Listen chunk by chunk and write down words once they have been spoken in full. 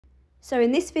So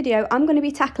in this video, I'm going to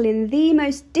be tackling the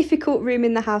most difficult room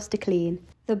in the house to clean,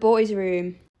 the boys'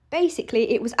 room.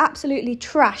 Basically, it was absolutely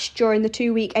trashed during the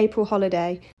 2-week April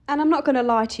holiday. And I'm not going to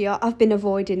lie to you, I've been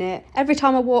avoiding it. Every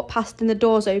time I walk past and the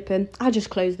door's open, I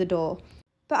just close the door.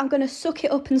 But I'm going to suck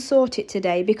it up and sort it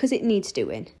today because it needs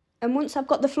doing. And once I've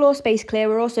got the floor space clear,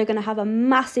 we're also going to have a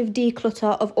massive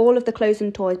declutter of all of the clothes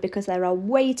and toys because there are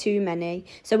way too many.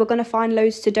 So we're going to find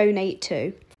loads to donate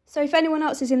to. So if anyone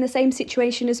else is in the same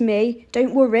situation as me,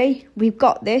 don't worry, we've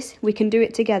got this, we can do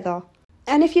it together.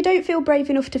 And if you don't feel brave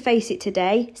enough to face it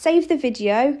today, save the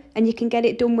video and you can get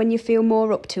it done when you feel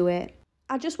more up to it.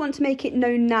 I just want to make it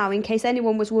known now, in case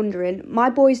anyone was wondering, my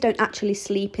boys don't actually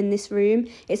sleep in this room,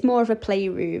 it's more of a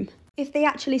playroom. If they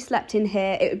actually slept in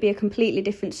here, it would be a completely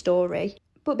different story.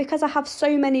 But because I have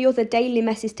so many other daily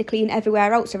messes to clean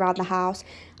everywhere else around the house,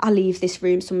 I leave this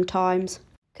room sometimes.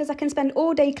 Because I can spend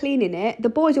all day cleaning it, the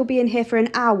boys will be in here for an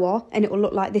hour and it will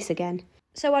look like this again.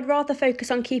 So I'd rather focus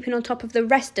on keeping on top of the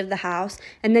rest of the house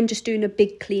and then just doing a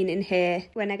big clean in here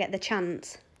when I get the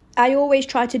chance. I always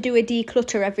try to do a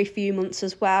declutter every few months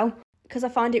as well, because I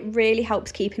find it really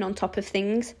helps keeping on top of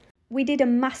things. We did a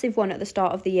massive one at the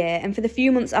start of the year, and for the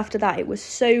few months after that it was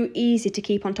so easy to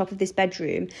keep on top of this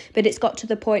bedroom, but it's got to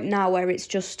the point now where it's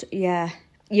just, yeah,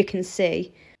 you can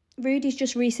see. Rudy's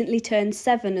just recently turned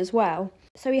 7 as well,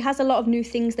 so he has a lot of new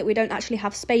things that we don't actually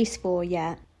have space for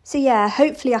yet. So yeah,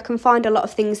 hopefully I can find a lot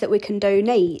of things that we can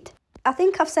donate. I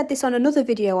think I've said this on another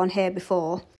video on here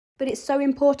before, but it's so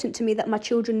important to me that my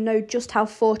children know just how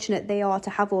fortunate they are to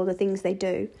have all the things they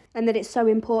do, and that it's so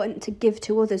important to give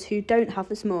to others who don't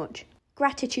have as much.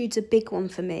 Gratitude's a big one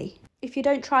for me. If you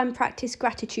don't try and practice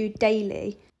gratitude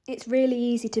daily, it's really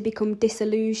easy to become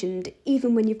disillusioned,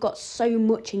 even when you've got so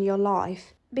much in your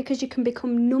life, because you can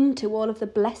become numb to all of the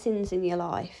blessings in your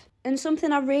life. And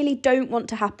something I really don't want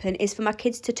to happen is for my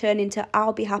kids to turn into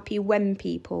I'll be happy when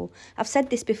people. I've said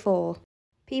this before.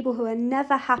 People who are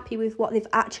never happy with what they've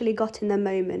actually got in their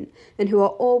moment and who are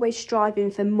always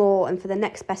striving for more and for the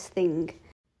next best thing.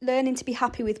 Learning to be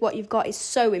happy with what you've got is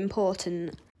so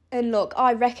important. And look,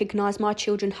 I recognise my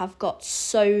children have got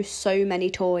so many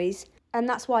toys. And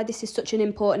that's why this is such an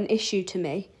important issue to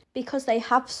me. Because they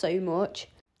have so much,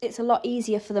 it's a lot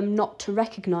easier for them not to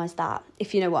recognise that,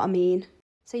 if you know what I mean.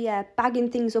 So yeah,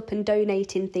 bagging things up and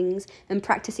donating things and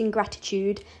practising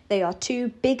gratitude, they are 2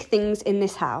 big things in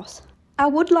this house. I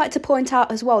would like to point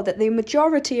out as well that the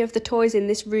majority of the toys in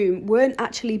this room weren't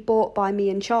actually bought by me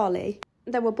and Charlie.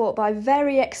 They were bought by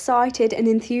very excited and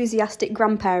enthusiastic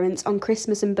grandparents on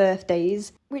Christmas and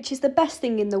birthdays, which is the best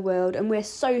thing in the world, and we're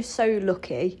so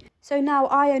lucky. So now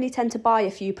I only tend to buy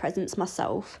a few presents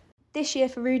myself. This year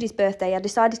for Rudy's birthday I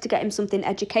decided to get him something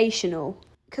educational,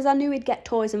 because I knew he'd get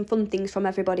toys and fun things from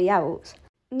everybody else.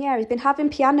 And yeah, he's been having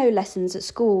piano lessons at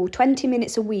school, 20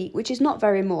 minutes a week, which is not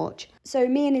very much. So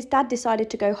me and his dad decided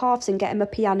to go halves and get him a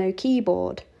piano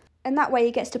keyboard. And that way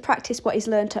he gets to practice what he's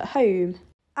learnt at home.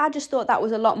 I just thought that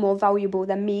was a lot more valuable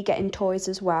than me getting toys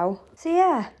as well. So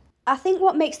yeah, I think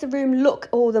what makes the room look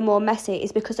all the more messy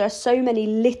is because there are so many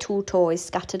little toys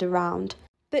scattered around.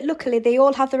 But luckily they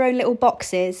all have their own little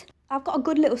boxes. I've got a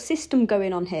good little system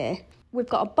going on here. We've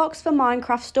got a box for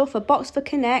Minecraft stuff, a box for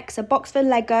Connects, a box for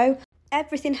Lego.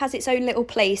 Everything has its own little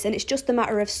place and it's just a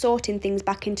matter of sorting things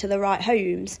back into the right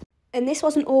homes. And this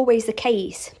wasn't always the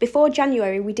case. Before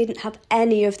January we didn't have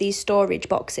any of these storage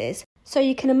boxes. So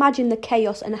you can imagine the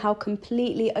chaos and how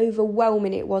completely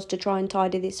overwhelming it was to try and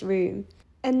tidy this room.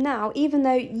 And now, even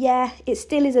though, yeah, it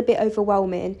still is a bit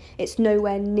overwhelming, it's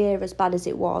nowhere near as bad as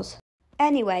it was.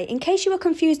 Anyway, in case you were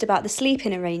confused about the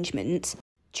sleeping arrangements,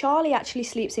 Charlie actually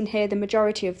sleeps in here the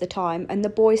majority of the time and the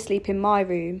boys sleep in my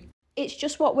room. It's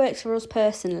just what works for us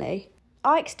personally.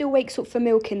 Ike still wakes up for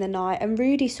milk in the night and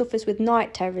Rudy suffers with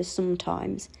night terrors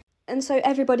sometimes. And so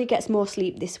everybody gets more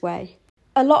sleep this way.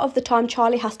 A lot of the time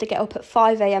Charlie has to get up at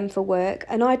 5 AM for work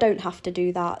and I don't have to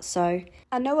do that, so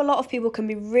I know a lot of people can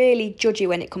be really judgy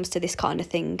when it comes to this kind of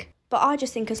thing. But I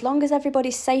just think as long as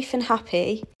everybody's safe and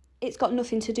happy, it's got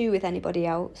nothing to do with anybody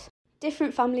else.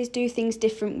 Different families do things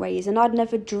different ways and I'd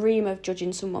never dream of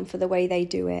judging someone for the way they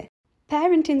do it.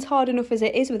 Parenting's hard enough as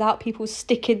it is without people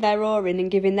sticking their oar in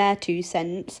and giving their 2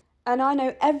 cents. And I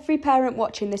know every parent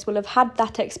watching this will have had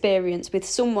that experience with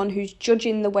someone who's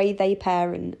judging the way they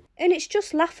parent. And it's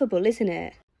just laughable, isn't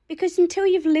it? Because until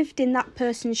you've lived in that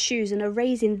person's shoes and are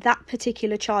raising that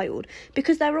particular child,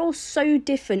 because they're all so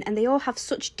different and they all have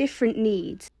such different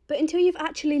needs, but until you've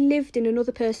actually lived in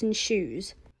another person's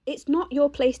shoes, it's not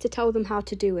your place to tell them how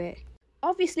to do it.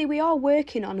 Obviously we are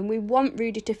working on and we want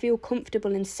Rudy to feel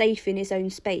comfortable and safe in his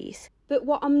own space. But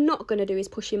what I'm not going to do is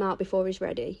push him out before he's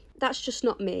ready. That's just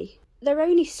not me. They're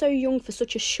only so young for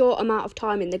such a short amount of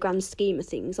time in the grand scheme of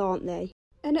things, aren't they?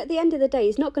 And at the end of the day,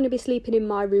 he's not going to be sleeping in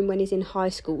my room when he's in high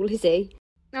school, is he?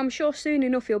 I'm sure soon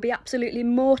enough he'll be absolutely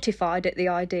mortified at the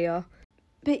idea.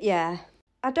 But yeah,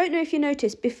 I don't know if you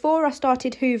noticed, before I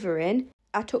started hoovering,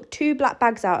 I took 2 black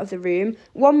bags out of the room.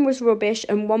 One was rubbish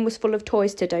and one was full of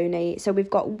toys to donate, so we've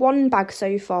got 1 bag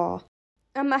so far.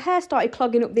 And my hair started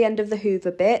clogging up the end of the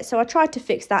hoover bit, so I tried to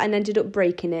fix that and ended up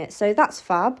breaking it, so that's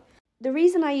fab. The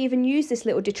reason I even used this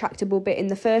little detractable bit in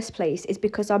the first place is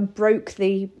because I broke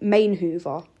the main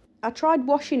hoover. I tried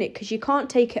washing it because you can't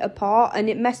take it apart and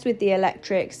it messed with the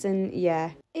electrics, and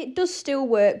yeah. It does still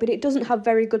work, but it doesn't have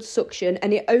very good suction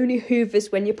and it only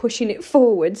hoovers when you're pushing it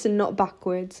forwards and not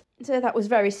backwards. So that was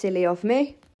very silly of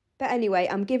me. But anyway,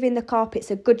 I'm giving the carpets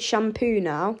a good shampoo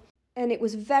now. And it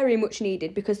was very much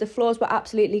needed because the floors were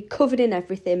absolutely covered in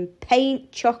everything.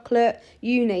 Paint, chocolate,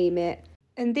 you name it.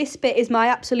 And this bit is my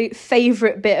absolute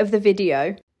favourite bit of the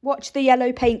video. Watch the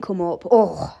yellow paint come up.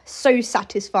 Oh, so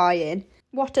satisfying.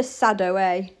 What a sado,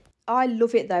 eh? I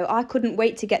love it though. I couldn't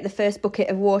wait to get the first bucket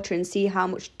of water and see how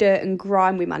much dirt and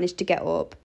grime we managed to get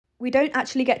up. We don't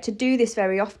actually get to do this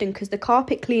very often because the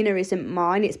carpet cleaner isn't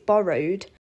mine, it's borrowed.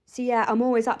 So yeah, I'm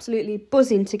always absolutely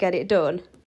buzzing to get it done.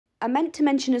 I meant to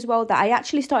mention as well that I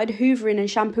actually started hoovering and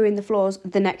shampooing the floors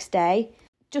the next day,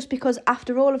 just because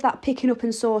after all of that picking up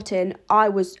and sorting, I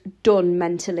was done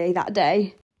mentally that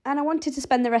day. And I wanted to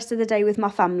spend the rest of the day with my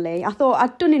family. I thought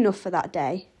I'd done enough for that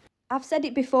day. I've said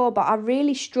it before, but I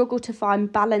really struggle to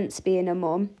find balance being a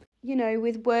mum. You know,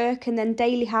 with work and then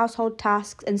daily household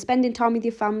tasks and spending time with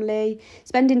your family,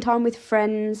 spending time with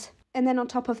friends. And then on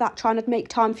top of that, trying to make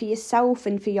time for yourself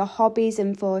and for your hobbies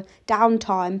and for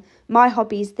downtime. My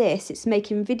hobby is this, it's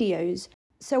making videos.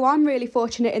 So I'm really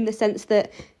fortunate in the sense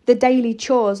that the daily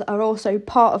chores are also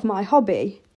part of my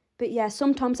hobby. But yeah,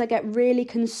 sometimes I get really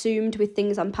consumed with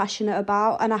things I'm passionate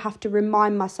about and I have to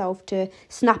remind myself to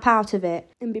snap out of it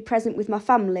and be present with my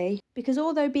family. Because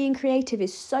although being creative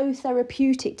is so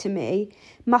therapeutic to me,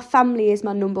 my family is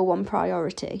my #1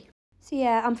 priority. So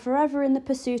yeah, I'm forever in the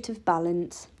pursuit of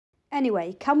balance.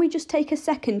 Anyway, can we just take a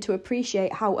second to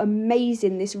appreciate how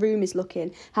amazing this room is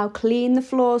looking, how clean the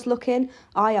floor's looking?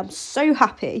 I am so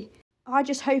happy. I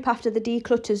just hope after the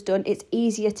declutter's done, it's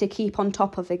easier to keep on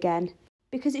top of again.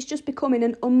 Because it's just becoming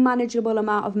an unmanageable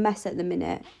amount of mess at the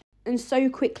minute. And so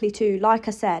quickly too, like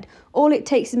I said, all it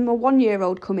takes is my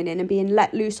 1-year-old coming in and being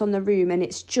let loose on the room and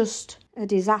it's just a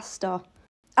disaster.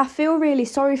 I feel really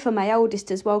sorry for my eldest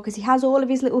as well because he has all of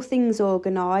his little things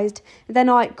organised. Then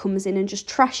Ike comes in and just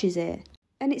trashes it.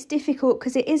 And it's difficult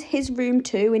because it is his room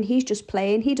too and he's just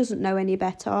playing. He doesn't know any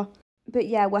better. But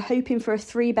yeah, we're hoping for a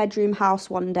 3-bedroom house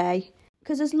one day.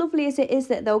 Because as lovely as it is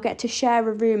that they'll get to share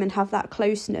a room and have that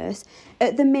closeness,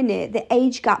 at the minute the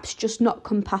age gap's just not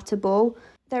compatible.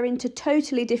 They're into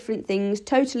totally different things,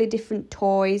 totally different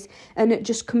toys, and at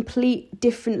just complete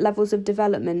different levels of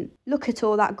development. Look at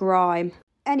all that grime.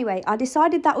 Anyway, I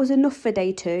decided that was enough for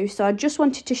day 2, so I just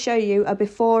wanted to show you a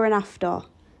before and after.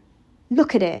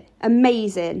 Look at it,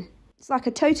 amazing. It's like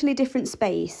a totally different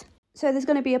space. So there's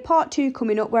going to be a part 2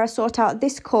 coming up where I sort out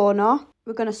this corner.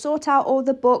 We're going to sort out all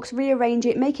the books, rearrange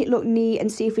it, make it look neat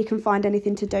and see if we can find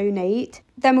anything to donate.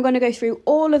 Then we're going to go through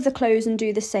all of the clothes and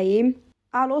do the same.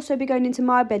 I'll also be going into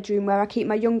my bedroom where I keep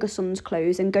my younger son's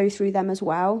clothes and go through them as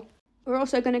well. We're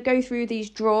also going to go through these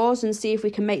drawers and see if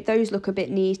we can make those look a bit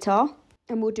neater.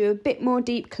 And we'll do a bit more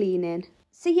deep cleaning.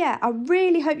 So yeah, I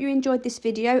really hope you enjoyed this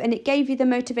video and it gave you the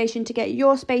motivation to get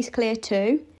your space clear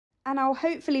too. And I'll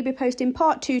hopefully be posting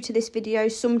part 2 to this video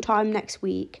sometime next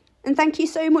week. And thank you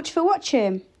so much for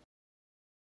watching.